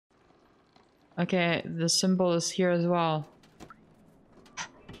Okay, the symbol is here as well.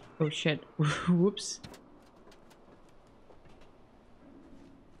 Oh shit. Whoops.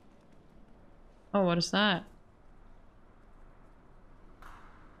 Oh, what is that?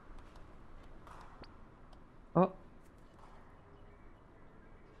 Oh.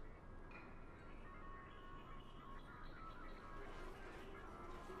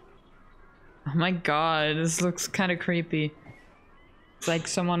 Oh my god, this looks kind of creepy. It's like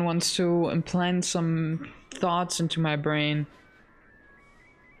someone wants to implant some thoughts into my brain.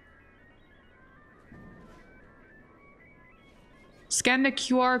 Scan the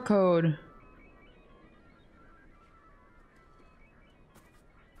QR code.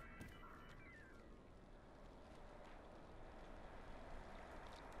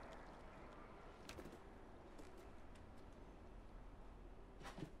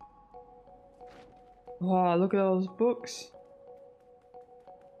 Wow, look at those books.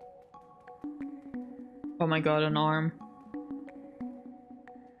 Oh my god, an arm.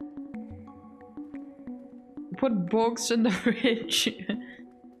 Put books in the fridge.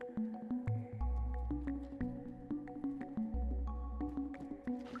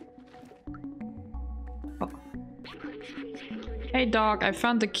 Oh. Hey dog, I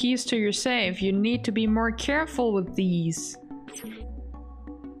found the keys to your safe. You need to be more careful with these.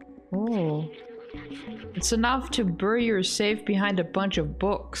 Oh. It's enough to bury your safe behind a bunch of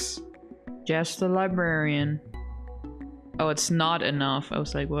books. Just the librarian. Oh, it's not enough. I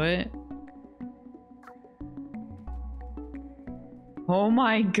was like, what? Oh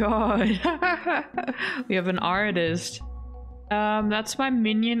my god. We have an artist. That's my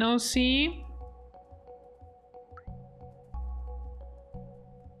minion OC.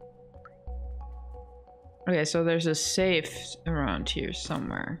 Okay, so there's a safe around here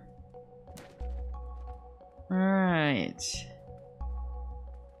somewhere. Alright.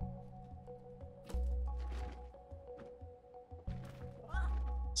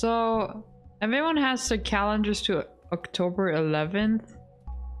 So, everyone has their calendars to October 11th.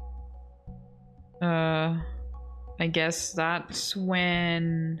 I guess that's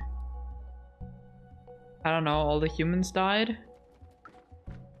when... I don't know, all the humans died?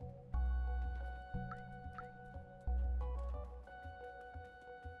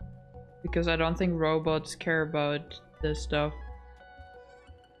 Because I don't think robots care about this stuff.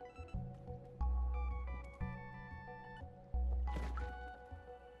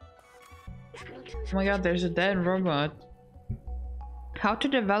 Oh my god, there's a dead robot. How to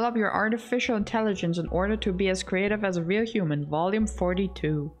develop your artificial intelligence in order to be as creative as a real human. Volume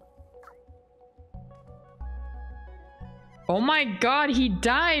 42. Oh my god, he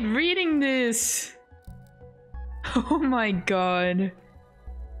died reading this! Oh my god.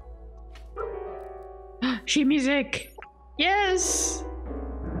 Sheet music! Yes!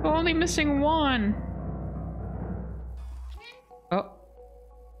 Only missing one. Oh.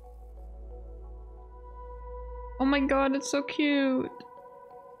 Oh my god, it's so cute.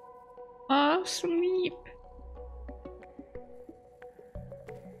 Oh, sleep.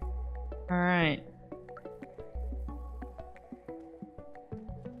 Alright.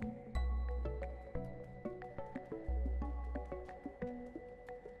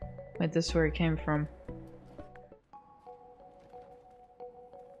 Wait, this is where it came from.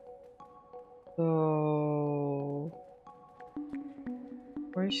 So...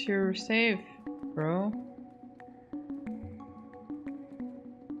 where's your safe, bro?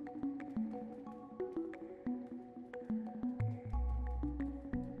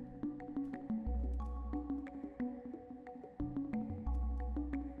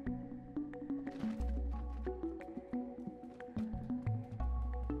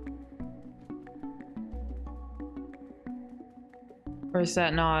 Or is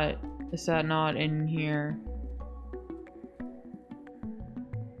that not in here?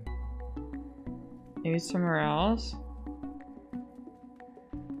 Maybe somewhere else?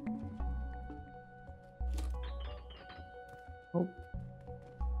 Oh.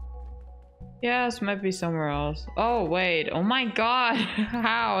 Yeah, this might be somewhere else. Oh, wait. Oh my god.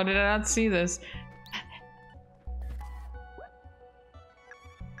 How did I not see this?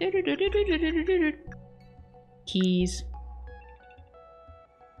 Keys.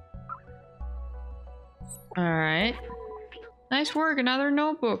 Alright. Nice work, another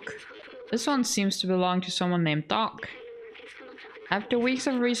notebook. This one seems to belong to someone named Doc. After weeks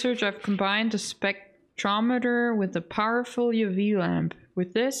of research, I've combined a spectrometer with a powerful UV lamp.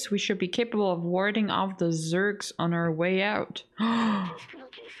 With this, we should be capable of warding off the Zergs on our way out. The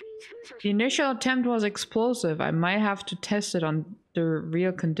initial attempt was explosive. I might have to test it under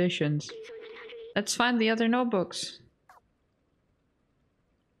real conditions. Let's find the other notebooks.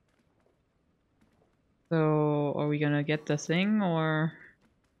 So, are we gonna get the thing or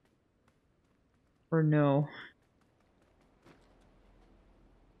no?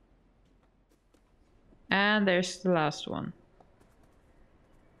 And there's the last one.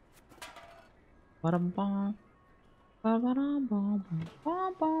 Ba-dum-bum. Ba-ba-dum-bum.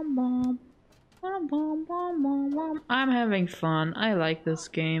 Bum-bum-bum. Ba-dum-bum-bum-bum-bum. I'm having fun. I like this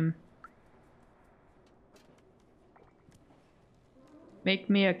game. Make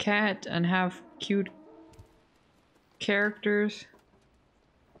me a cat and have cute characters.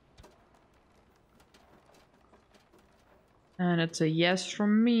 And it's a yes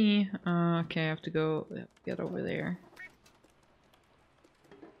from me. Okay, I have to go get over there.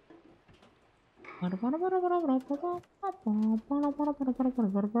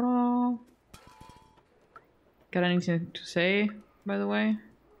 Got anything to say, by the way?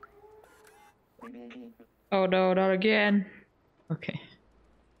 Oh no, not again. Okay.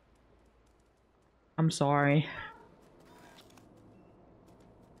 I'm sorry.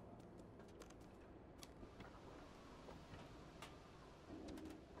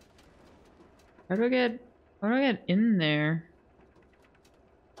 How do I get in there?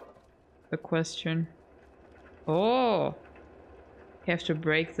 The question. Oh! I have to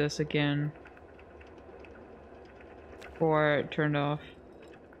break this again. Or it turned off.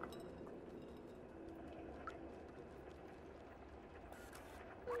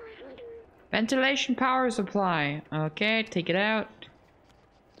 Ventilation power supply. Okay, take it out.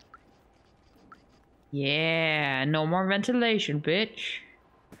 Yeah, no more ventilation, bitch.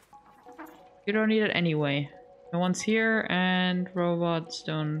 You don't need it anyway. No one's here and robots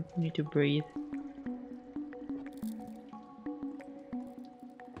don't need to breathe.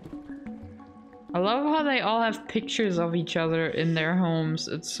 I love how they all have pictures of each other in their homes.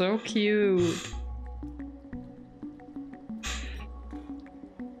 It's so cute.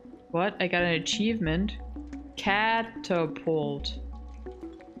 What? I got an achievement. Catapult.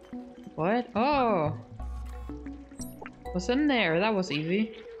 What? Oh! What's in there? That was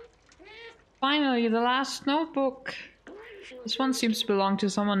easy. Finally, the last notebook. This one seems to belong to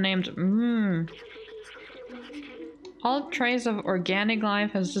someone named All trace of organic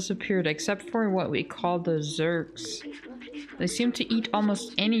life has disappeared except for what we call the Zergs. They seem to eat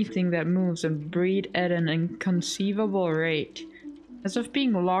almost anything that moves and breed at an inconceivable rate. As if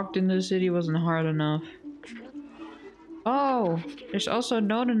being locked in the city wasn't hard enough. Oh, there's also a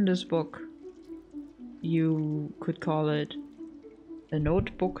note in this book. You could call it a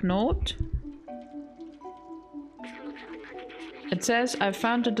notebook note. It says, I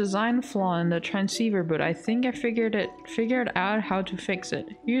found a design flaw in the transceiver, but I think I figured out how to fix it.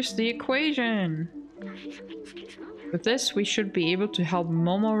 Here's the equation. With this, we should be able to help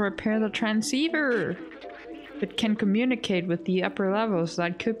Momo repair the transceiver. It can communicate with the upper levels.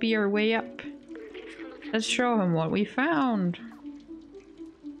 That could be our way up. Let's show him what we found.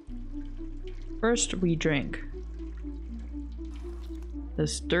 First, we drink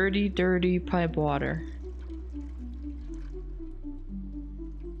this dirty, dirty pipe water.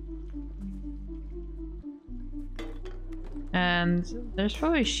 And there's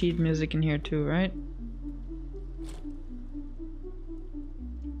probably sheet music in here too, right?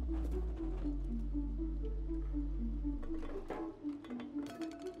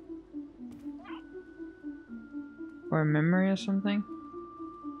 Or a memory or something?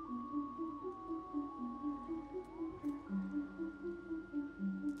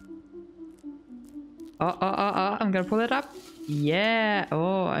 Oh, I'm gonna pull it up. Yeah!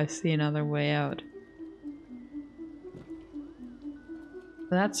 Oh, I see another way out.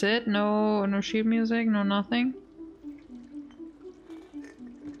 That's it? No sheet music? No nothing?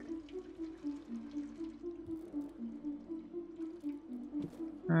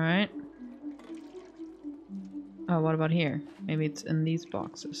 Alright. Oh, what about here? Maybe it's in these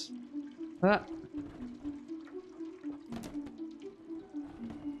boxes.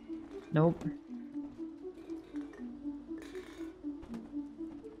 Nope.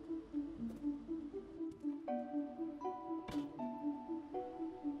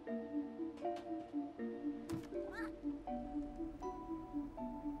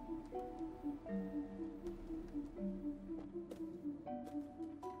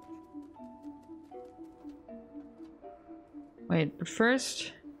 Wait, but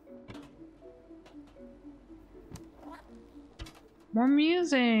first... more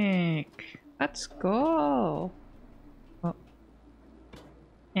music! Let's go! Oh.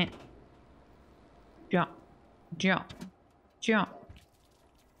 Jump. Jump. Jump.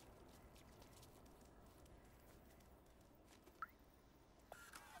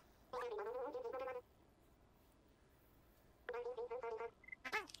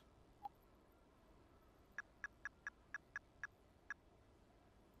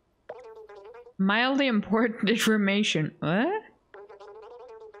 Mildly important information. What?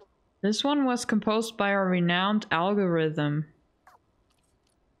 This one was composed by a renowned algorithm.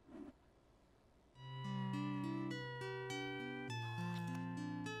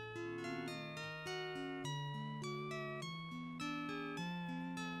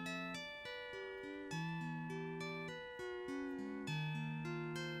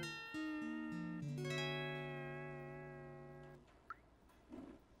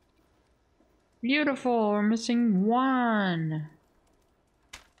 Beautiful, we're missing one.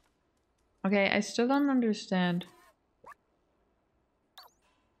 Okay, I still don't understand.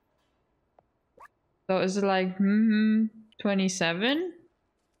 So is it like 27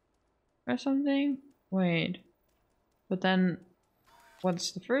 or something? Wait. But then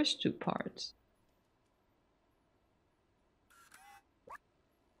what's the first two parts?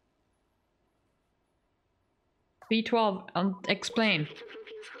 B12, explain.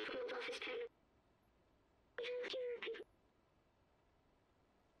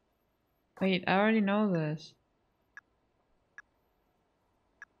 Wait, I already know this.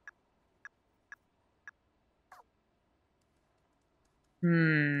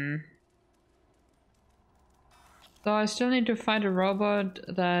 So I still need to find a robot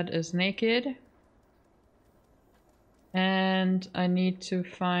that is naked. And I need to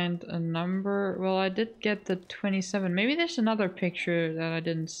find a number. Well, I did get the 27. Maybe there's another picture that I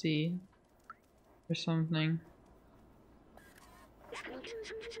didn't see. Or something.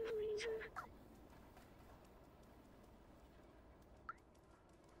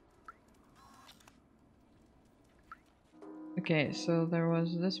 Okay, so there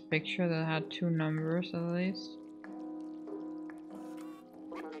was this picture that had two numbers at least.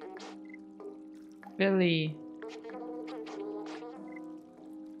 Billy.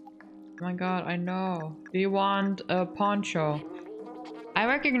 Oh my god, I know. Do you want a poncho? I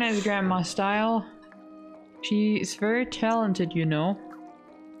recognize Grandma's style. She is very talented, you know.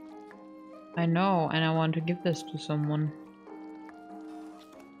 I know, and I want to give this to someone.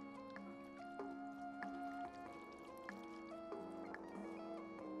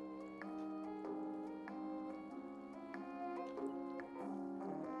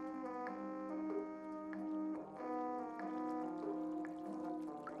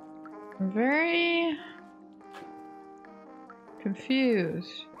 I'm very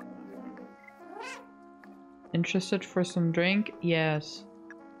confused. Interested for some drink? Yes.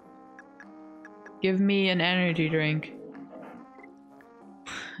 Give me an energy drink.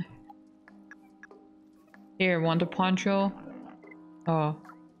 Here, want a poncho? Oh.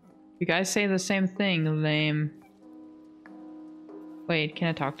 You guys say the same thing, lame. Wait, can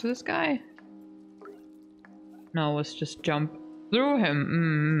I talk to this guy? No, let's just jump through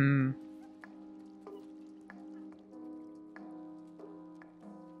him.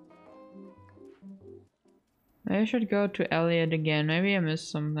 Maybe I should go to Elliot again. Maybe I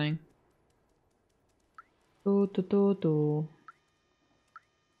missed something. Do do do do.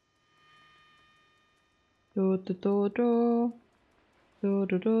 Do do do do. Do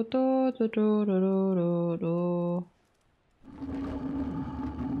do do do do do do do do.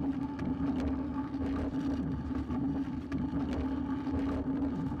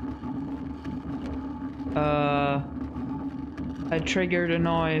 I triggered a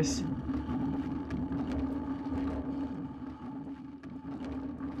noise.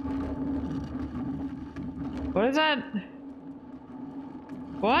 What is that?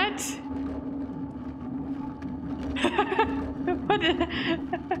 What? What?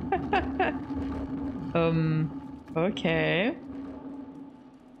 Okay.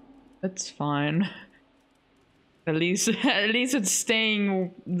 That's fine. At least it's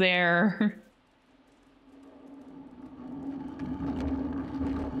staying there.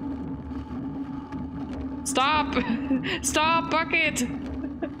 Stop! Stop, bucket!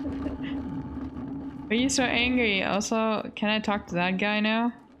 Why are you so angry? Also, can I talk to that guy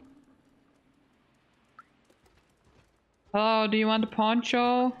now? Hello, do you want a poncho?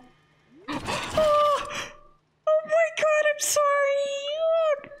 Oh, oh my god, I'm sorry!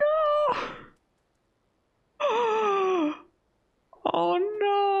 Oh no! Oh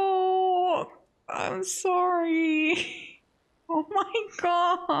no! I'm sorry! Oh my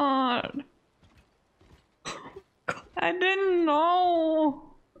god! I didn't know!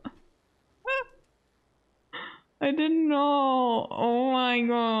 I didn't know! Oh my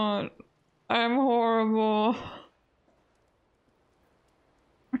god! I'm horrible!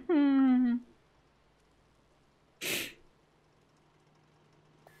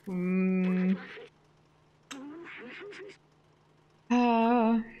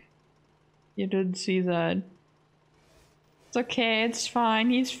 You did see that. It's okay, it's fine.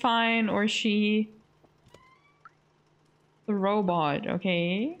 He's fine, or she. The robot,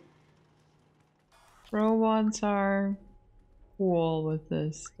 okay? Robots are cool with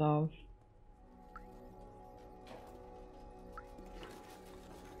this stuff.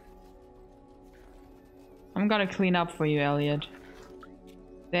 I'm gonna clean up for you, Elliot.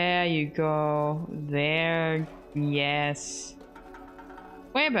 There you go. There. Yes.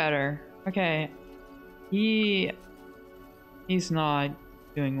 Way better. Okay. He's not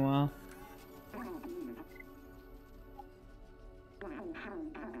doing well.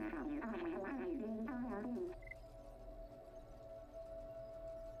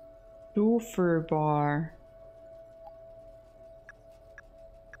 Doofer bar.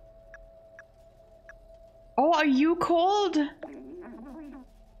 Oh, are you cold?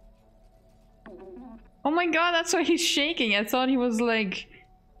 Oh my god, that's why he's shaking. I thought he was like,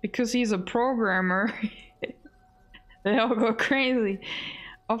 because he's a programmer. They all go crazy.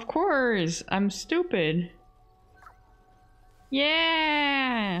 Of course, I'm stupid.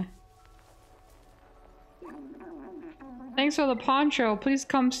 Yeah! Thanks for the poncho. Please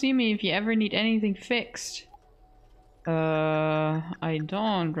come see me if you ever need anything fixed. I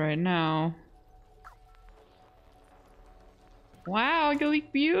don't right now. Wow, you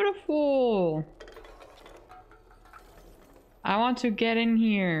look beautiful! I want to get in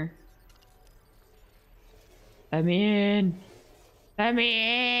here. Let me in. Let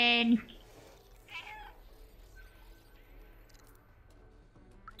me in!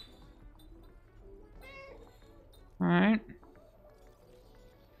 Alright.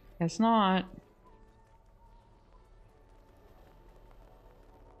 Guess not.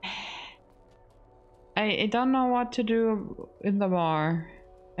 I don't know what to do in the bar.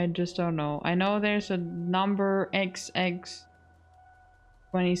 I just don't know. I know there's a number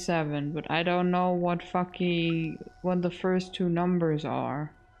XX27, but I don't know what what the first two numbers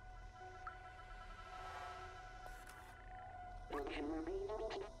are.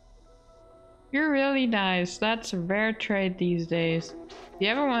 You're really nice. That's a rare trait these days. If you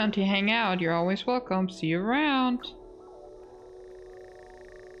ever want to hang out, you're always welcome. See you around.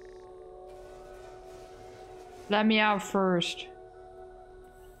 Let me out first.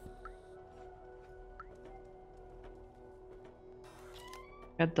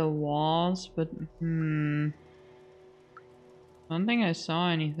 At the walls, but I don't think I saw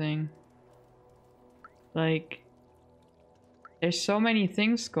anything. Like, there's so many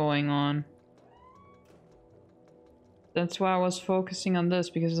things going on. That's why I was focusing on this,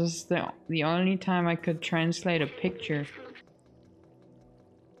 because this is the only time I could translate a picture.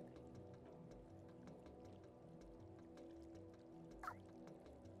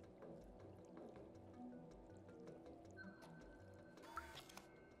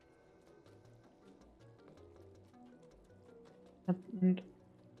 And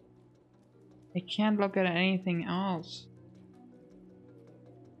I can't look at anything else.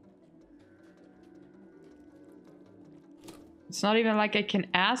 It's not even like I can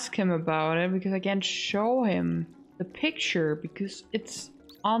ask him about it because I can't show him the picture because it's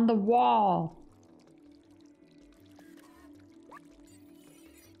on the wall.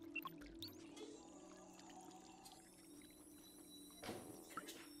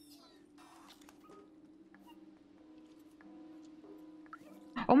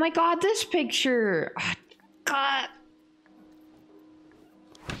 Oh my god, this picture! Oh, god!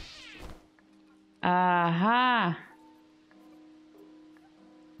 Aha!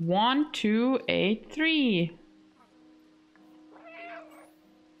 1283.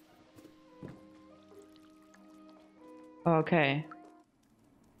 Okay.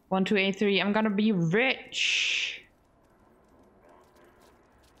 1283. I'm gonna be rich.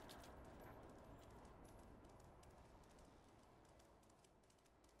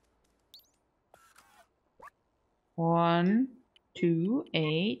 One, 2,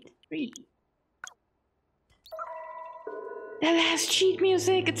 8, 3. That has cheat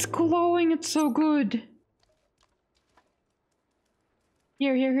music. It's glowing. It's so good.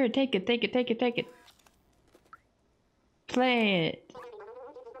 Here, here, here. Take it, take it, take it, take it. Play it.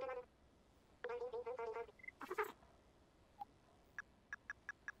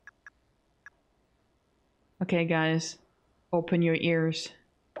 Okay, guys. Open your ears.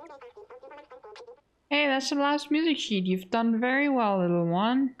 Hey, that's the last music sheet. You've done very well, little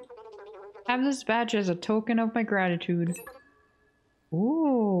one. Have this badge as a token of my gratitude.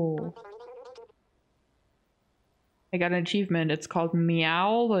 Ooh. I got an achievement. It's called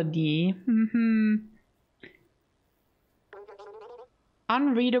Meowlody.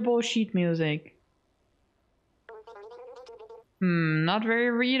 Unreadable sheet music. Not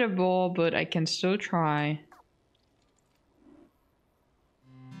very readable, but I can still try.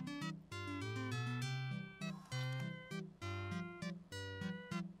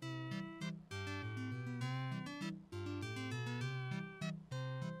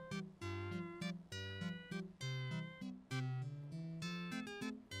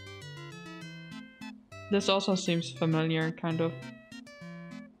 This also seems familiar, kind of.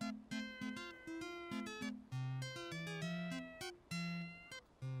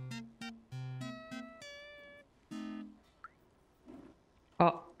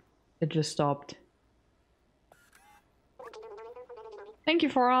 Oh, it just stopped. Thank you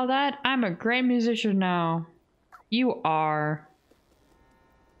for all that. I'm a great musician now. You are.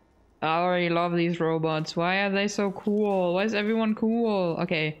 I already love these robots. Why are they so cool? Why is everyone cool?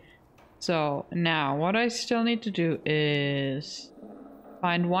 Okay, so now what I still need to do is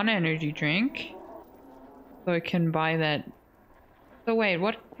find one energy drink so I can buy that. So wait,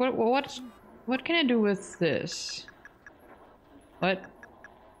 what can I do with this? What?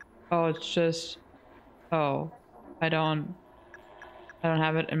 Oh, it's just, oh, I don't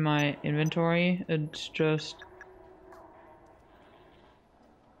have it in my inventory. It's just,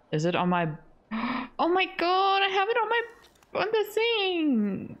 is it on my, oh my god, I have it on the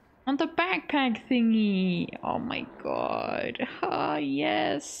thing, on the backpack thingy. Oh my god. Ah,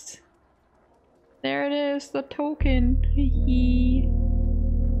 yes, there it is, the token.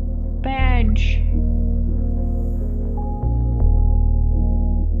 Badge.